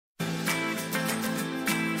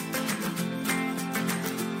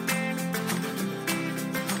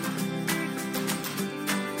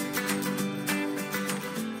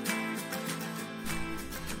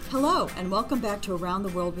Hello, and welcome back to Around the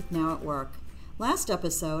World with Now at Work. Last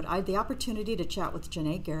episode, I had the opportunity to chat with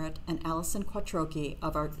Janae Garrett and Allison Quattrocchi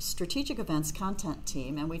of our Strategic Events content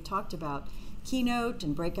team, and we talked about keynote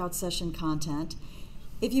and breakout session content.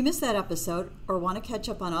 If you missed that episode or want to catch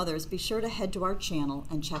up on others, be sure to head to our channel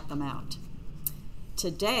and check them out.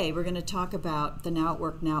 Today, we're going to talk about the Now at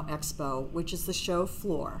Work Now Expo, which is the show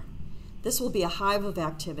floor. This will be a hive of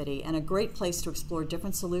activity and a great place to explore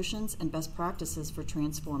different solutions and best practices for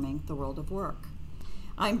transforming the world of work.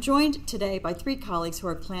 I'm joined today by three colleagues who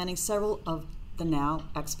are planning several of the Now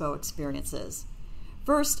Expo experiences.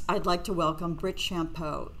 First, I'd like to welcome Britt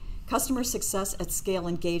Champeau, Customer Success at Scale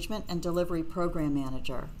Engagement and Delivery Program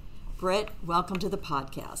Manager. Britt, welcome to the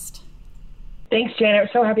podcast. Thanks, Janet. I'm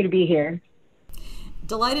so happy to be here.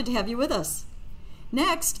 Delighted to have you with us.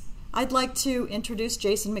 Next, I'd like to introduce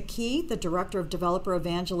Jason McKee, the Director of Developer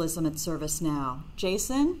Evangelism at ServiceNow.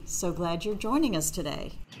 Jason, so glad you're joining us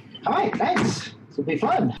today. Hi, thanks. This will be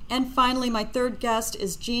fun. And finally, my third guest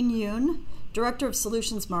is Gene Yoon, Director of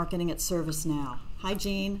Solutions Marketing at ServiceNow. Hi,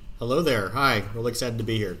 Gene. Hello there. Hi. Really excited to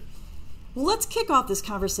be here. Well, let's kick off this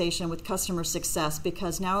conversation with customer success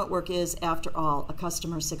because Now at Work is, after all, a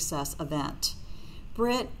customer success event.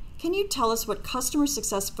 Britt, can you tell us what customer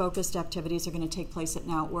success-focused activities are going to take place at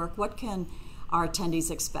Now at Work? What can our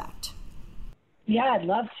attendees expect? Yeah, I'd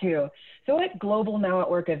love to. So at Global Now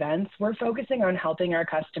at Work events, we're focusing on helping our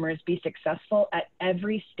customers be successful at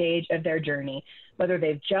every stage of their journey, whether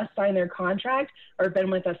they've just signed their contract or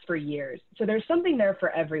been with us for years. So there's something there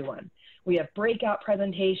for everyone. We have breakout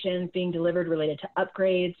presentations being delivered related to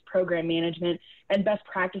upgrades, program management, and best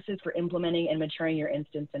practices for implementing and maturing your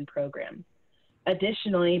instance and program.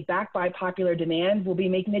 Additionally, backed by popular demand, we'll be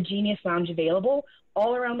making the Genius Lounge available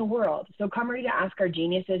all around the world. So come ready to ask our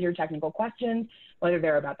geniuses your technical questions, whether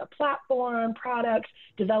they're about the platform, products,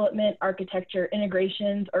 development, architecture,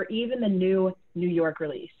 integrations, or even the new New York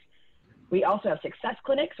release. We also have success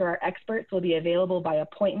clinics where our experts will be available by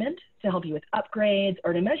appointment to help you with upgrades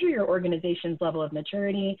or to measure your organization's level of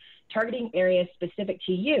maturity, targeting areas specific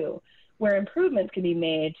to you, where improvements can be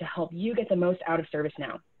made to help you get the most out of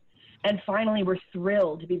ServiceNow. And finally, we're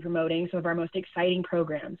thrilled to be promoting some of our most exciting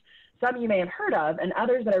programs, some you may have heard of and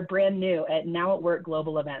others that are brand new at Now at Work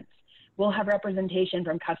global events. We'll have representation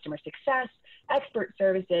from customer success, expert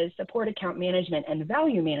services, support account management, and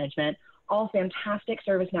value management, all fantastic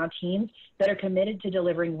ServiceNow teams that are committed to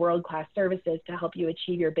delivering world-class services to help you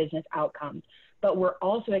achieve your business outcomes. But we're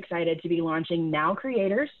also excited to be launching Now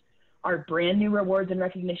Creators, our brand new rewards and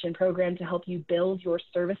recognition program to help you build your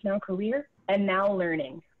ServiceNow career, and Now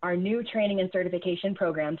Learning, our new training and certification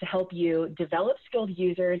program to help you develop skilled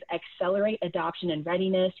users, accelerate adoption and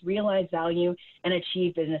readiness, realize value, and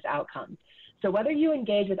achieve business outcomes. So whether you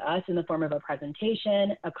engage with us in the form of a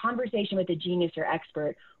presentation, a conversation with a genius or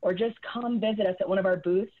expert, or just come visit us at one of our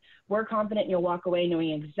booths, we're confident you'll walk away knowing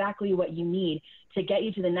exactly what you need to get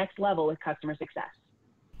you to the next level with customer success.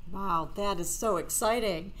 Wow, that is so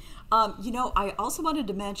exciting. I also wanted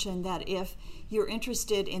to mention that if you're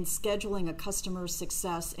interested in scheduling a customer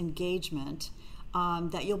success engagement,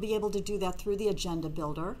 that you'll be able to do that through the Agenda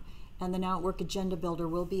Builder. And the Now at Work Agenda Builder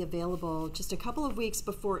will be available just a couple of weeks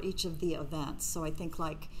before each of the events. So I think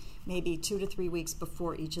like maybe 2 to 3 weeks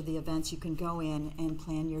before each of the events, you can go in and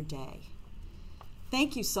plan your day.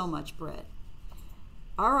 Thank you so much, Britt.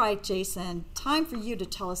 All right, Jason, time for you to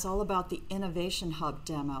tell us all about the Innovation Hub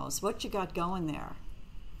demos. What you got going there?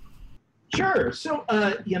 Sure. So,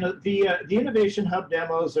 the Innovation Hub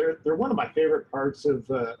demos they're one of my favorite parts of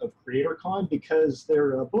CreatorCon because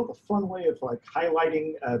they're both a fun way of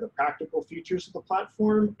highlighting the practical features of the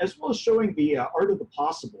platform as well as showing the art of the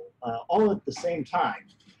possible all at the same time.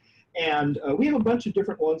 And we have a bunch of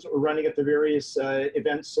different ones that we're running at the various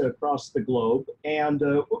events across the globe. And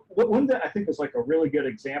one that I think is a really good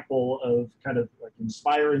example of kind of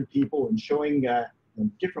inspiring people and showing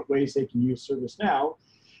different ways they can use ServiceNow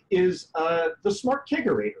is the Smart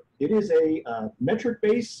Kegerator. It is a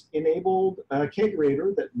metric-based enabled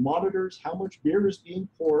kegerator that monitors how much beer is being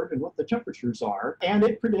poured and what the temperatures are, and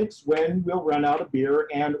it predicts when we'll run out of beer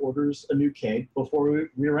and orders a new keg before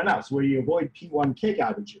we run out, so we avoid P1 keg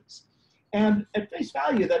outages. And at face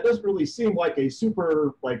value, that doesn't really seem like a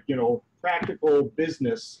super, practical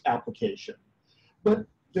business application. But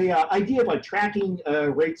the idea of tracking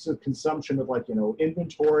rates of consumption of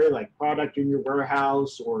inventory, product in your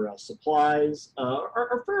warehouse or supplies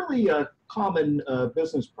are fairly common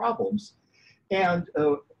business problems. And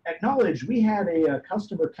acknowledge we had a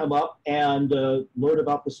customer come up and learn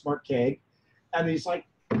about the Smart Keg, and he's like,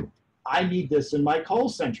 I need this in my call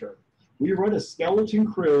center. We run a skeleton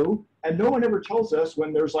crew. And no one ever tells us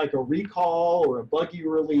when there's like a recall or a buggy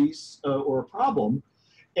release or a problem.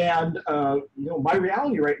 And my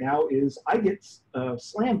reality right now is I get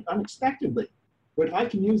slammed unexpectedly. But if I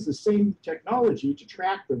can use the same technology to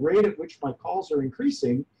track the rate at which my calls are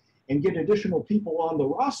increasing and get additional people on the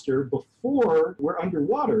roster before we're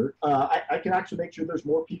underwater, I can actually make sure there's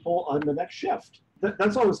more people on the next shift.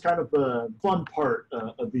 That's always kind of the fun part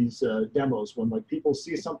of these demos, when like people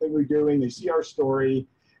see something we're doing, they see our story,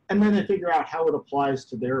 and then they figure out how it applies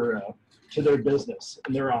to their business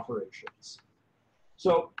and their operations.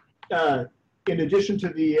 So in addition to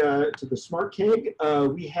the Smart Keg,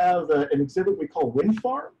 we have an exhibit we call Wind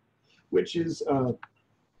Farm, which is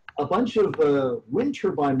a bunch of wind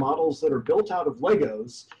turbine models that are built out of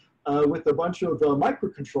Legos with a bunch of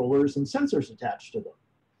microcontrollers and sensors attached to them.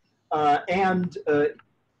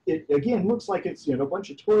 It again looks like it's a bunch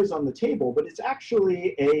of toys on the table, but it's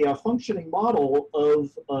actually a functioning model of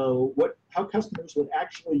how customers would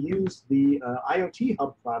actually use the IoT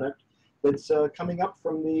Hub product that's coming up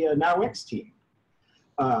from the NowX team.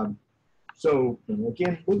 So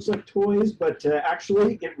again, looks like toys, but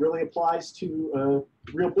actually it really applies to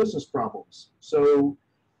real business problems. So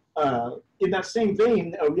in that same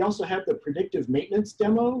vein, we also have the predictive maintenance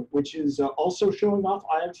demo, which is also showing off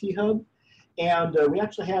IoT Hub. And we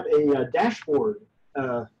actually have a dashboard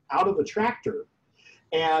out of a tractor.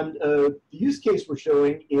 And the use case we're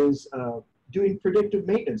showing is doing predictive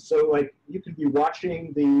maintenance. So like you can be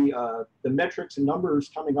watching the metrics and numbers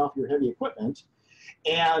coming off your heavy equipment.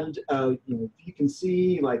 And you can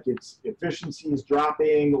see like its efficiency is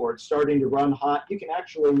dropping or it's starting to run hot. You can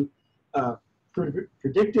actually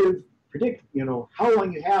predict how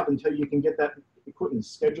long you have until you can get that equipment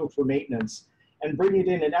scheduled for maintenance and bring it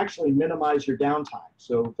in and actually minimize your downtime.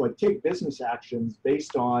 So like take business actions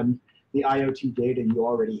based on the IoT data you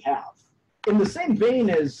already have. In the same vein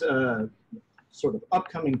as sort of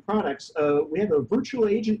upcoming products, we have a virtual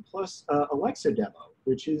agent plus Alexa demo,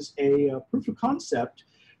 which is a proof of concept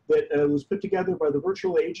that was put together by the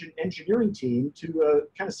virtual agent engineering team to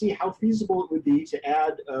kind of see how feasible it would be to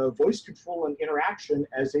add voice control and interaction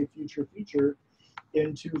as a future feature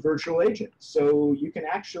into virtual agents. So you can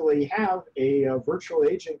actually have a virtual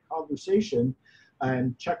agent conversation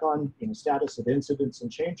and check on status of incidents and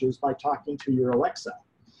changes by talking to your Alexa.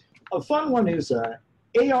 A fun one is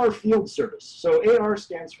AR Field Service. So AR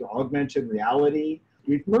stands for augmented reality.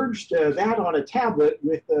 We've merged that on a tablet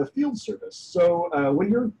with Field Service. So when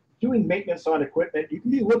you're doing maintenance on equipment, you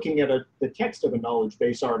can be looking at the text of a knowledge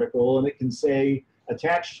base article, and it can say,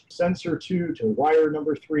 attach sensor 2 to wire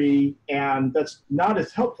number 3, and that's not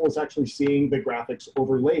as helpful as actually seeing the graphics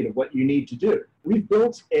overlaid of what you need to do. We've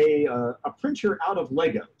built a printer out of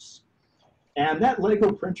Legos, and that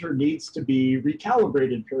Lego printer needs to be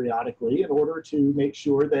recalibrated periodically in order to make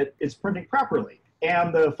sure that it's printing properly.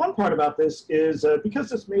 And the fun part about this is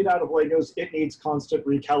because it's made out of Legos, it needs constant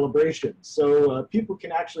recalibration. So people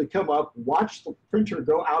can actually come up, watch the printer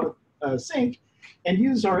go out of sync, and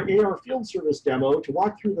use our AR Field Service demo to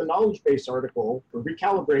walk through the knowledge base article to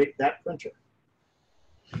recalibrate that printer.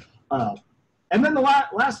 And then the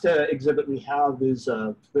last exhibit we have is,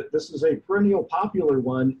 this is a perennial popular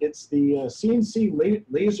one. It's the CNC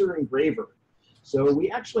laser engraver. So we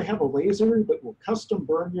actually have a laser that will custom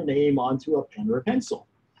burn your name onto a pen or a pencil.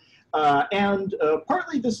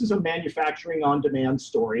 Partly this is a manufacturing on-demand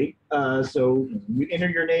story. So you enter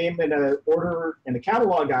your name in a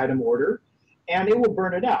catalog item order, and it will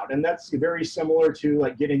burn it out. And that's very similar to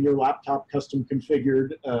like getting your laptop custom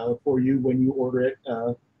configured for you when you order it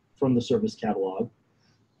from the service catalog.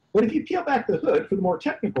 But if you peel back the hood for the more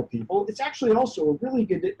technical people, it's actually also a really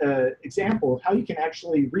good example of how you can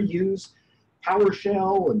actually reuse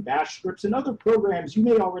PowerShell and Bash scripts and other programs you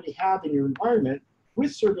may already have in your environment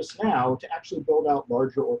with ServiceNow to actually build out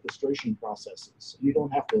larger orchestration processes. So you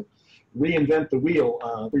don't have to reinvent the wheel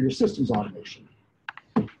for your systems automation.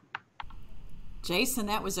 Jason,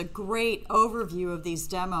 that was a great overview of these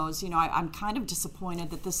demos. I'm kind of disappointed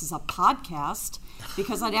that this is a podcast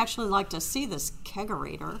because I'd actually like to see this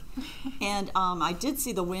kegerator. And I did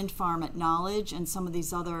see the wind farm at Knowledge and some of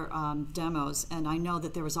these other demos, and I know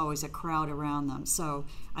that there was always a crowd around them. So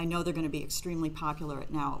I know they're going to be extremely popular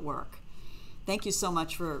at Now at Work. Thank you so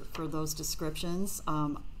much for those descriptions.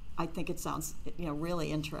 I think it sounds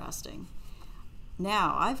really interesting.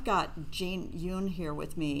 Now, I've got Jean Yoon here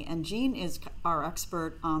with me, and Jean is our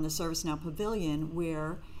expert on the ServiceNow Pavilion,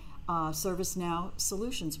 where ServiceNow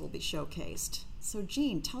solutions will be showcased. So,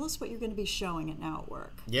 Jean, tell us what you're going to be showing at Now at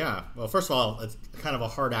Work. Yeah, well, first of all, it's kind of a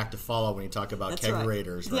hard act to follow when you talk about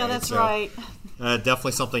kegerators, right? Yeah, that's right.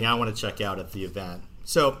 Definitely something I want to check out at the event.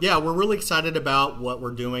 So, yeah, we're really excited about what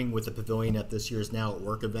we're doing with the Pavilion at this year's Now at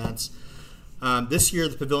Work events. This year,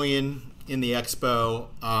 the Pavilion in the Expo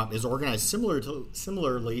is organized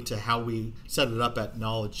similarly to how we set it up at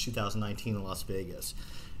Knowledge 2019 in Las Vegas,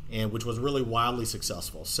 and which was really wildly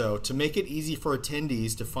successful. So to make it easy for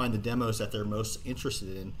attendees to find the demos that they're most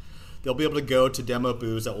interested in, they'll be able to go to demo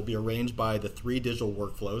booths that will be arranged by the 3 digital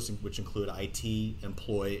workflows, which include IT,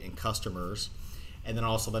 employee, and customers, and then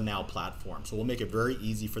also the Now platform. So we'll make it very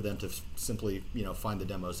easy for them to simply, find the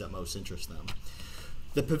demos that most interest them.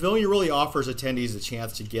 The Pavilion really offers attendees a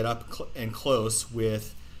chance to get up close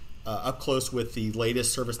with the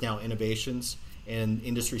latest ServiceNow innovations and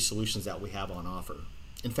industry solutions that we have on offer.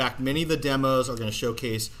 In fact, many of the demos are going to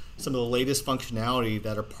showcase some of the latest functionality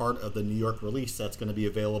that are part of the New York release that's going to be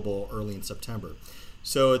available early in September.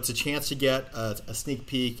 So it's a chance to get a sneak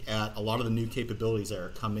peek at a lot of the new capabilities that are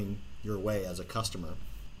coming your way as a customer.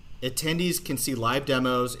 Attendees can see live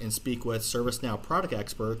demos and speak with ServiceNow product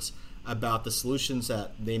experts about the solutions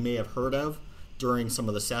that they may have heard of during some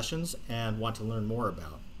of the sessions and want to learn more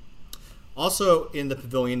about. Also in the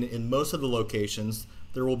Pavilion, in most of the locations,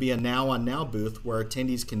 there will be a Now on Now booth where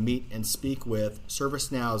attendees can meet and speak with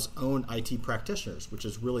ServiceNow's own IT practitioners, which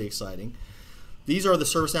is really exciting. These are the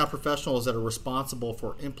ServiceNow professionals that are responsible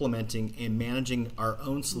for implementing and managing our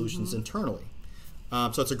own solutions internally.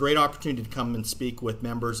 So it's a great opportunity to come and speak with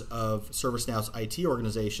members of ServiceNow's IT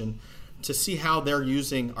organization to see how they're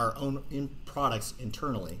using our own products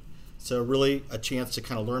internally. So really a chance to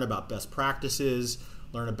kind of learn about best practices,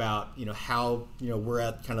 learn about how we're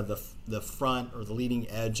at kind of the front or the leading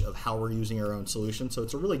edge of how we're using our own solution. So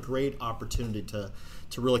it's a really great opportunity to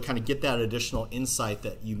really kind of get that additional insight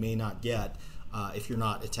that you may not get if you're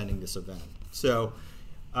not attending this event. So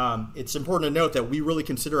it's important to note that we really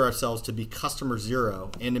consider ourselves to be customer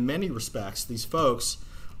zero, and in many respects, these folks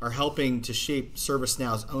are helping to shape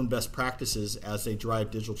ServiceNow's own best practices as they drive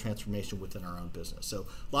digital transformation within our own business. So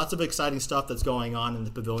lots of exciting stuff that's going on in the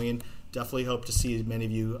Pavilion. Definitely hope to see many of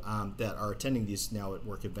you that are attending these Now at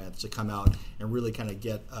Work events to come out and really kind of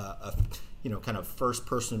get a kind of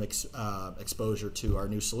first-person exposure to our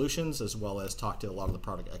new solutions, as well as talk to a lot of the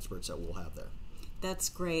product experts that we'll have there. That's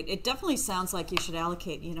great. It definitely sounds like you should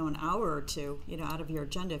allocate, an hour or two, out of your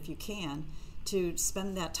agenda if you can, to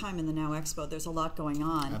spend that time in the Now Expo. There's a lot going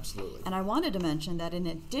on. Absolutely. And I wanted to mention that in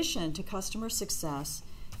addition to customer success,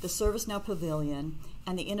 the ServiceNow Pavilion,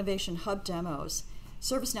 and the Innovation Hub demos,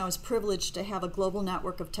 ServiceNow is privileged to have a global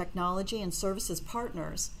network of technology and services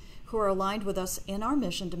partners who are aligned with us in our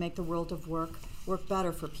mission to make the world of work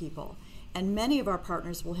better for people. And many of our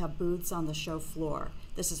partners will have booths on the show floor.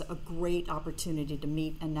 This is a great opportunity to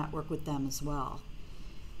meet and network with them as well.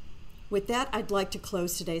 With that, I'd like to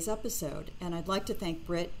close today's episode, and I'd like to thank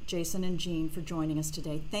Britt, Jason, and Jean for joining us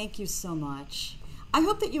today. Thank you so much. I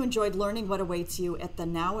hope that you enjoyed learning what awaits you at the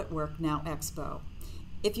Now at Work Now Expo.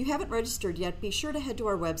 If you haven't registered yet, be sure to head to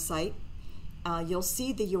our website. You'll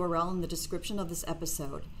see the URL in the description of this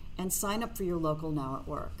episode, and sign up for your local Now at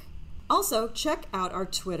Work. Also, check out our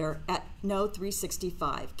Twitter at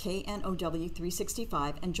Know365,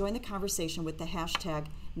 KNOW365, and join the conversation with the hashtag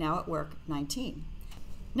NowAtWork19.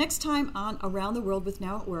 Next time on Around the World with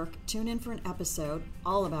Now at Work, tune in for an episode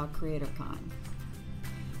all about CreatorCon.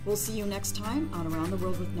 We'll see you next time on Around the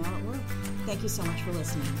World with Now at Work. Thank you so much for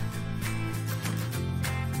listening.